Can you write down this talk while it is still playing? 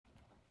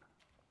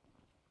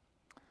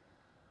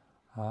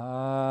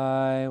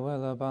I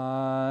will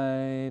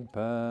abide,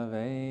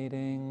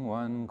 pervading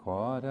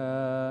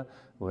 1/4,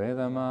 with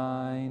a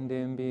mind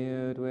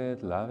imbued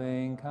with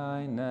loving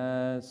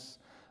kindness.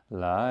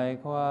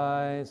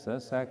 Likewise the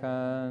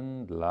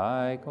second,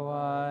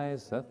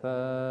 likewise the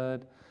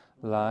third,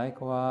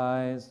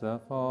 likewise the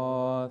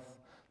fourth,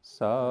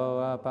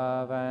 so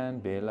above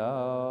and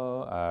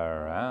below,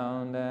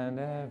 around and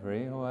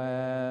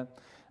everywhere,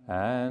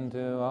 and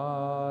to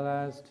all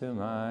as to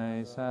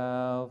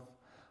myself.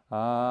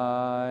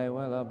 I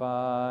will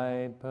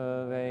abide,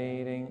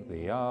 pervading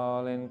the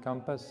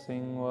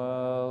all-encompassing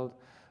world,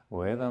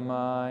 with a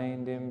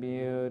mind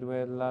imbued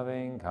with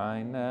loving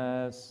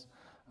kindness,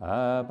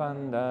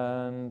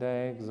 abundant,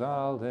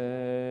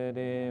 exalted,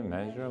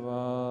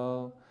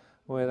 immeasurable,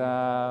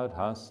 without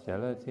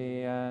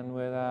hostility and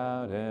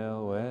without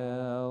ill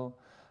will.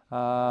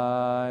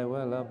 I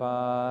will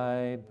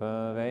abide,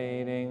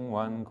 pervading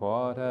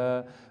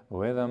 1/4,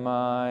 with a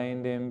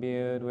mind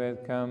imbued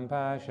with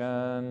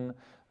compassion.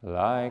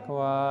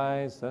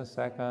 Likewise the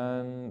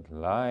second,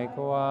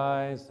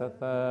 likewise the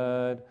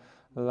third,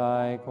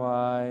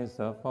 likewise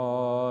the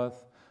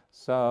fourth,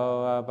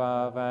 so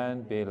above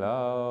and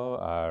below,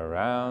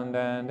 around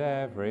and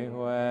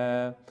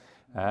everywhere,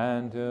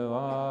 and to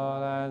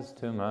all as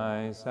to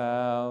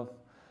myself.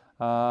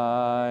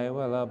 I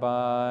will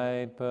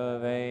abide,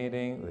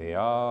 pervading the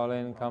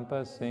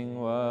all-encompassing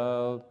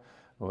world,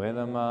 with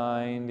a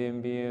mind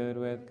imbued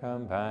with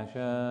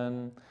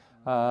compassion,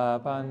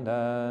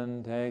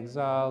 abundant,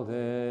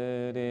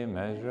 exalted,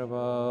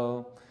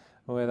 immeasurable,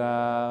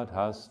 without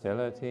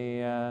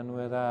hostility and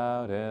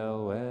without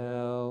ill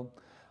will.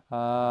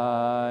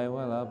 I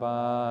will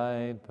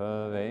abide,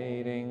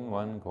 pervading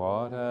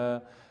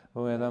 1/4,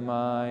 with a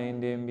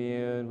mind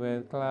imbued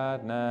with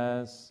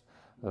gladness.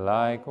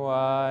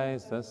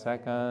 Likewise the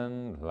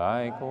second,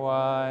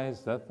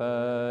 likewise the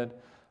third,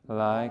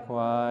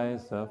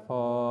 likewise the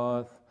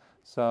fourth,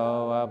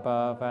 so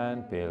above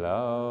and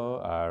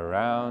below,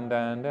 around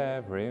and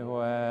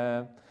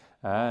everywhere,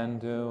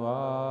 and to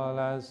all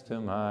as to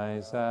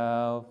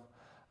myself.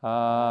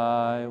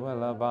 I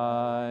will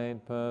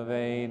abide,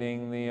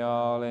 pervading the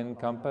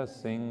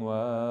all-encompassing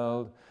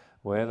world,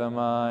 with a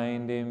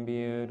mind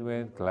imbued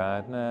with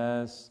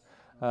gladness,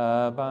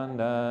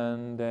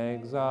 abundant,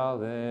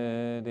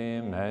 exalted,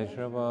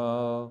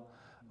 immeasurable,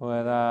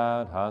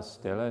 without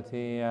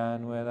hostility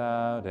and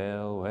without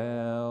ill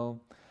will.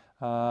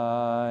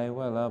 I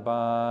will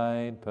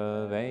abide,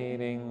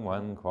 pervading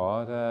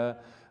 1/4,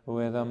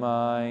 with a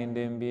mind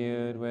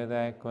imbued with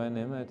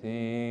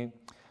equanimity.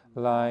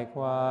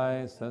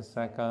 Likewise the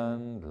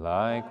second,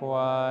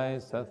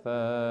 likewise the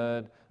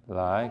third,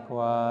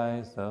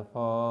 likewise the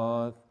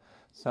fourth,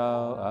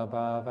 so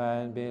above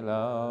and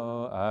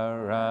below,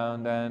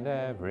 around and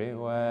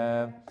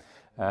everywhere,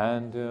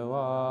 and to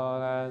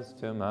all as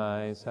to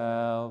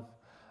myself.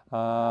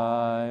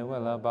 I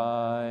will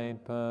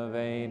abide,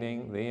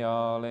 pervading the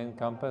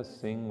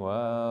all-encompassing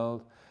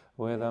world,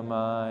 with a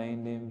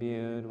mind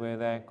imbued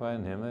with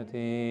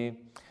equanimity,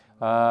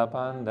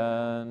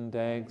 abundant,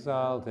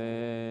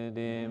 exalted,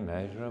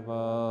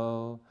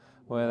 immeasurable,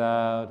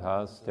 without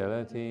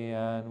hostility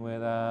and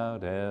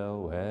without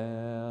ill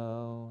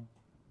will.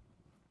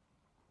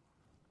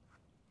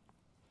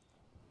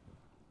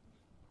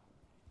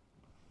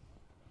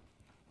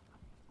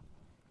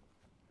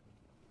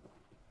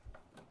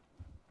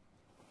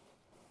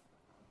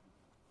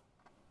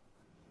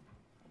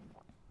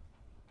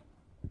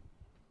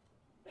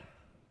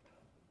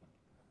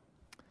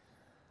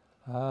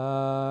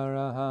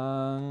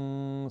 Arahang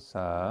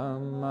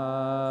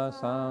Samma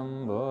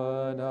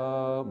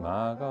Sambuddho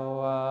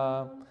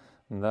Bhagava,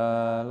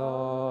 the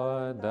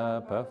Lord,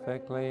 the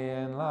perfectly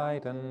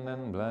enlightened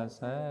and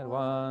blessed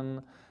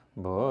one,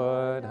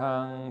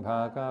 Buddhang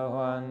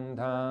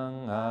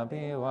Bhagavantang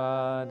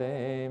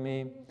Abhivademi.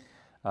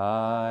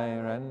 I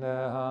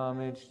render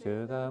homage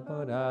to the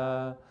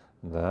Buddha,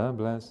 the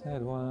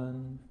blessed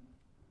one.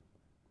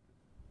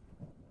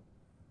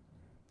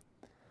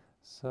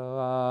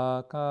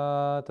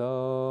 Sākato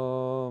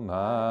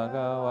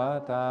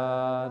Bhagavata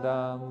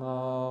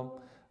Dhammo,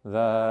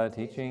 the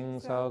teaching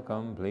so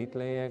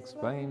completely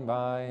explained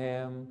by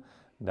him,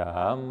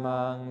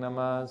 Dhammang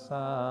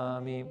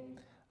Namasami,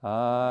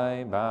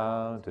 I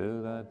bow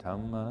to the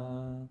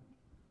Dhamma.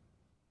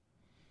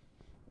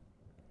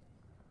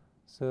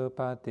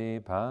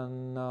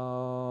 Supatipanno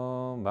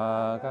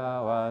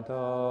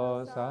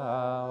Bhagavato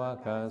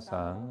Sāvaka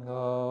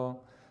Sangho,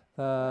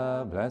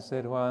 the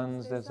Blessed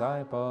One's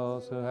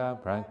disciples who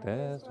have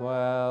practiced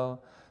well,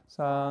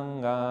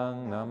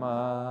 Sanghang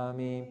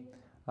Namami,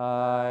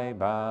 I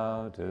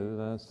bow to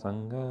the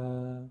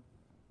Sangha.